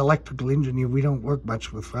 I'm an electrical engineer. We don't work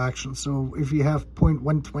much with fractions. So if you have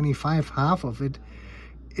 0.125, half of it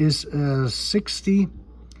is 60,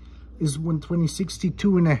 is 120,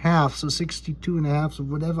 62.5. So 62.5, so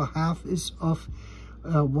whatever half is of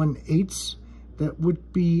 1/8, that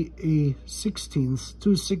would be a 16th.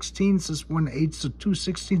 2/16 is 1/8, so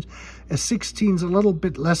 2/16. A 16 is a little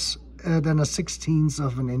bit less than a 16th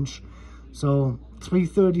of an inch. So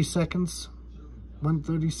 3/32,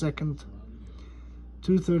 1/32.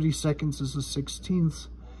 2/32 is a 16th.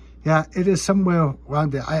 Yeah, it is somewhere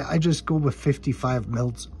around there. I just go with 55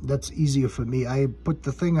 mils. That's easier for me. I put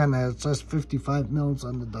the thing on there. It says 55 mils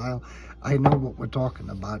on the dial. I know what we're talking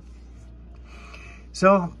about.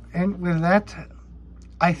 So, and with that,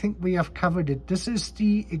 I think we have covered it. This is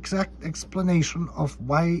the exact explanation of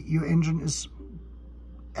why your engine is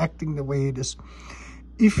acting the way it is.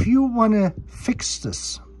 If you want to fix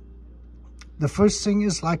this, the first thing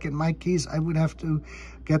is, like in my case, I would have to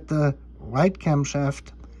get the right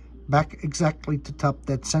camshaft back exactly to top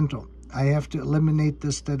dead center. I have to eliminate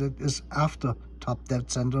this, that it is after top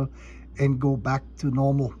dead center, and go back to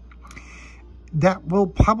normal. That will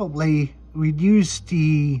probably reduce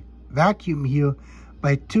the vacuum here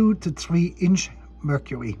by 2 to 3 inch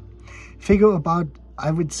mercury. Figure about,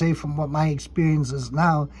 I would say, from what my experience is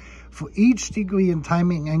now, for each degree in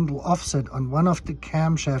timing angle offset on one of the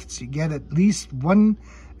camshafts, you get at least 1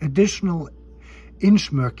 additional inch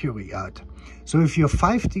mercury out. So if you're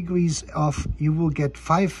 5 degrees off, you will get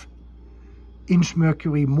 5 inch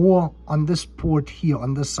mercury more on this port here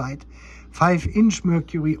on this side. 5 inch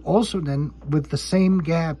mercury also then with the same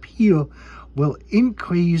gap here will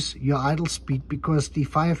increase your idle speed, because the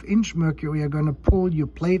 5 inch mercury are going to pull your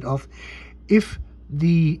plate off if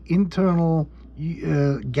the internal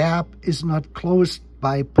gap is not closed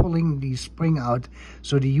by pulling the spring out,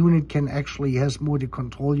 so the unit can actually has more. The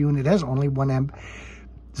control unit has only 1 amp,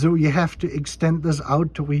 so you have to extend this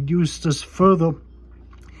out to reduce this further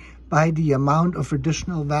by the amount of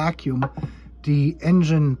additional vacuum the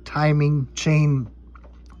engine timing chain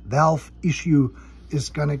valve issue is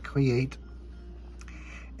going to create.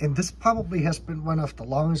 And this probably has been one of the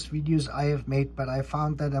longest videos I have made, but I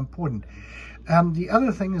found that important. The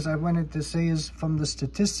other thing is I wanted to say is, from the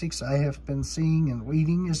statistics I have been seeing and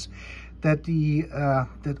reading, is that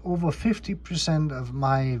that over 50% of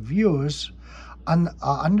my viewers are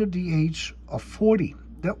under the age of 40.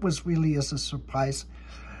 That was really as a surprise.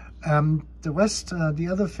 The rest, the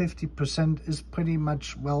other 50%, is pretty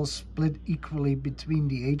much well split equally between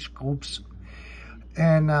the age groups.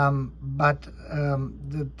 And the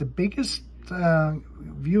biggest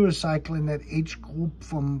viewer cycle in that age group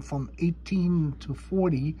from 18 to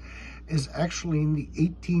 40 is actually in the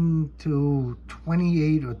 18 to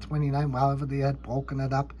 28 or 29, however they had broken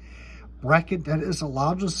it up, bracket. That is a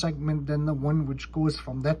larger segment than the one which goes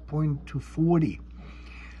from that point to 40.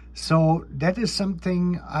 So that is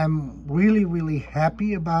something I'm really, really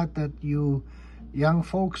happy about, that you young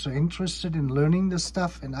folks are interested in learning this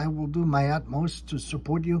stuff, and I will do my utmost to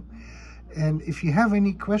support you. And if you have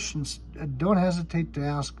any questions, don't hesitate to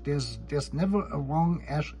ask. There's never a wrong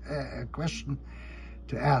question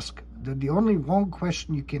to ask. The only wrong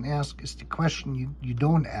question you can ask is the question you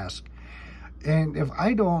don't ask. And if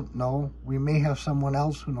I don't know, we may have someone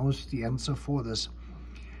else who knows the answer for this.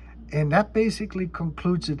 And that basically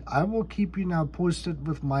concludes it. I will keep you now posted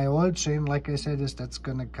with my oil change. Like I said, that's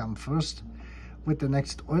going to come first with the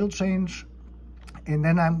next oil change. And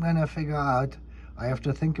then I'm going to figure out, I have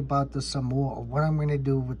to think about this some more, of what I'm going to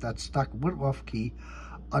do with that stuck Woodruff key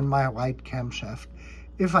on my right camshaft.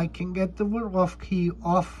 If I can get the Woodruff key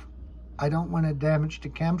off, I don't want to damage the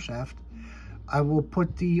camshaft, I will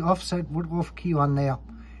put the offset Woodruff key on there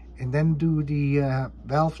and then do the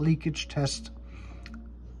valve leakage test.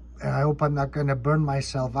 I hope I'm not going to burn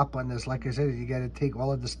myself up on this. Like I said, you got to take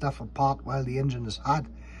all of the stuff apart while the engine is hot.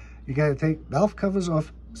 You got to take valve covers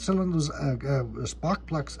off, cylinders, spark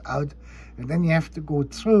plugs out, and then you have to go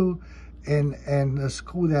through and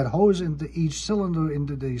screw that hose into each cylinder,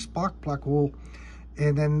 into the spark plug hole,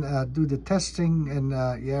 and then do the testing. And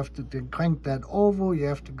you have to then crank that over. You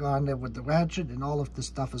have to go on there with the ratchet, and all of the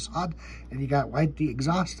stuff is hot. And you got right the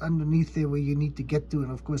exhaust underneath there where you need to get to,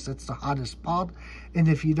 and of course that's the hottest part. And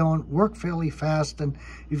if you don't work fairly fast, and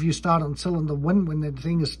if you start on cylinder 1 when the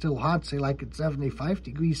thing is still hot, say like at 75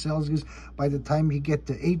 degrees Celsius, by the time you get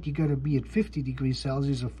to 8, you're going to be at 50 degrees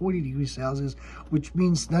Celsius or 40 degrees Celsius, which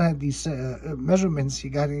means none of these measurements, you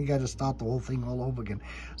got to start the whole thing all over again.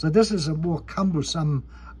 So this is a more cumbersome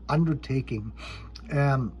undertaking.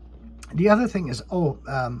 The other thing is,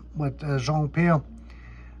 what Jean-Pierre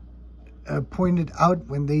pointed out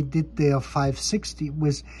when they did their 560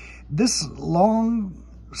 was this long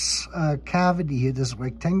cavity here, this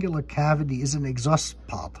rectangular cavity, is an exhaust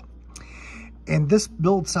part. And this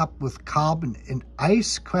builds up with carbon. And I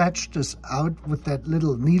scratched this out with that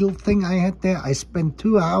little needle thing I had there. I spent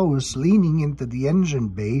 2 hours leaning into the engine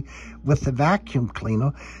bay with the vacuum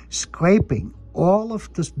cleaner, scraping all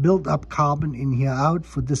of this built-up carbon in here out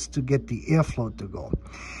for this to get the airflow to go.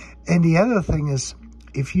 And the other thing is,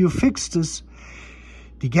 if you fix this,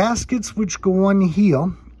 the gaskets which go on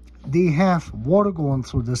here, they have water going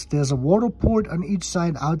through this. There's a water port on each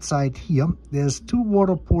side outside here. There's 2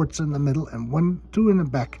 water ports in the middle and 2 in the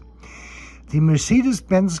back. The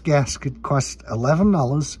Mercedes-Benz gasket costs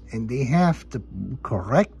 $11, and they have the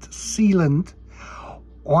correct sealant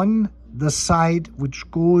on the side which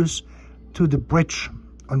goes to the bridge,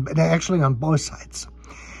 actually on both sides.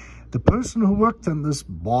 The person who worked on this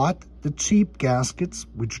bought the cheap gaskets,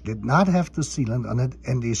 which did not have the sealant on it,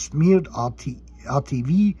 and they smeared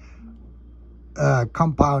RTV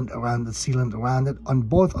compound around the sealant around it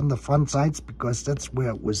on the front sides, because that's where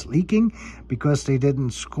it was leaking, because they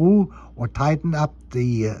didn't screw or tighten up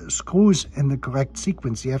the screws in the correct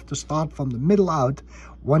sequence. You have to start from the middle out,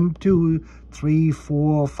 1, 2, 3,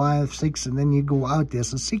 4, 5, 6, and then you go out.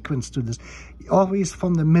 There's a sequence to this, always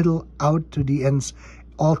from the middle out to the ends,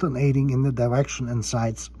 alternating in the direction and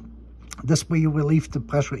sides. This way you relieve the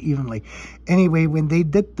pressure evenly. Anyway, when they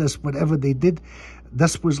did this, whatever they did,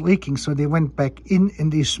 this was leaking, so they went back in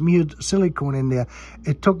and they smeared silicone in there.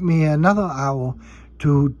 It took me another hour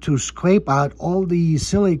to scrape out all the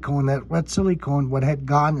silicone, that red silicone, what had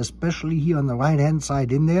gone, especially here on the right-hand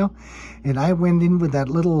side in there. And I went in with that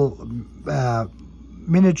little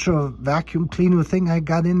miniature vacuum cleaner thing I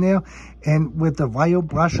got in there, and with the wire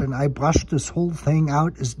brush, and I brushed this whole thing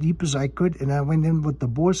out as deep as I could, and I went in with the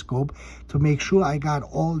bore scope to make sure I got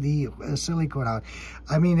all the silicone out.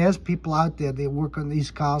 I mean, there's people out there, they work on these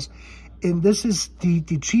cars, and this is the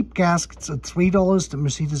cheap gaskets are $3. The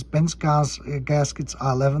Mercedes-Benz gaskets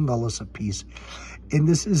are $11 a piece. And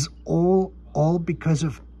this is all because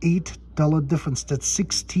of 8 difference. That's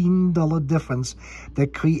 $16 difference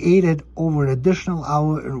that created over an additional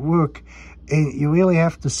hour at work. And you really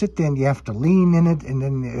have to sit there and you have to lean in it. And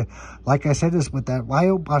then, like I said, is with that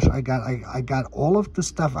wire brush, I got all of the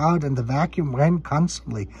stuff out, and the vacuum ran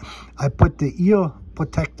constantly. I put the ear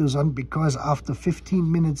protectors on because after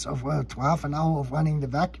 15 minutes of to half an hour of running the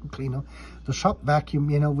vacuum cleaner, the shop vacuum,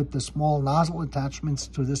 you know, with the small nozzle attachments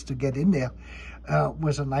to this to get in there,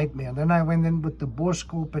 was a nightmare. Then I went in with the bore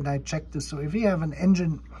scope and I checked this. So if you have an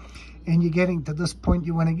engine and you're getting to this point,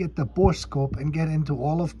 you want to get the bore scope and get into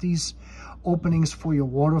all of these openings for your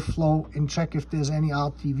water flow and check if there's any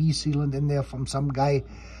RTV sealant in there from some guy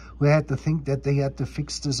who had to think that they had to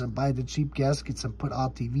fix this and buy the cheap gaskets and put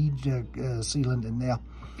RTV sealant in there.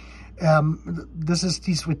 This is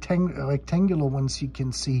these rectangular ones you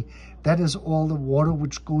can see. That is all the water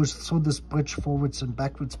which goes through this bridge forwards and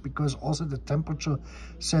backwards, because also the temperature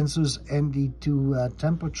sensors and the two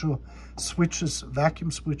temperature switches, vacuum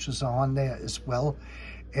switches are on there as well.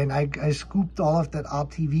 And I scooped all of that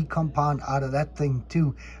RTV compound out of that thing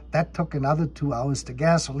too. That took another 2 hours. The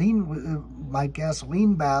gasoline, my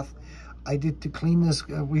gasoline bath, I did to clean this,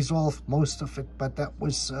 resolved most of it, but that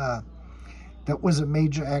was a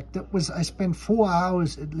major act. I spent 4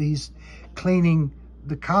 hours at least cleaning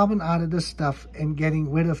the carbon out of this stuff and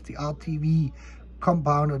getting rid of the RTV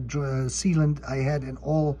compound or sealant I had in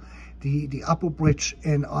all the upper bridge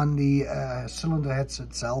and on the cylinder heads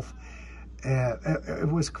itself. It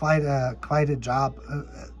was quite a job.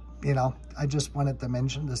 You know, I just wanted to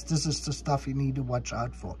mention this. This is the stuff you need to watch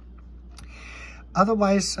out for.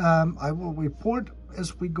 Otherwise, I will report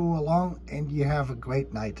as we go along, and you have a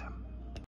great night.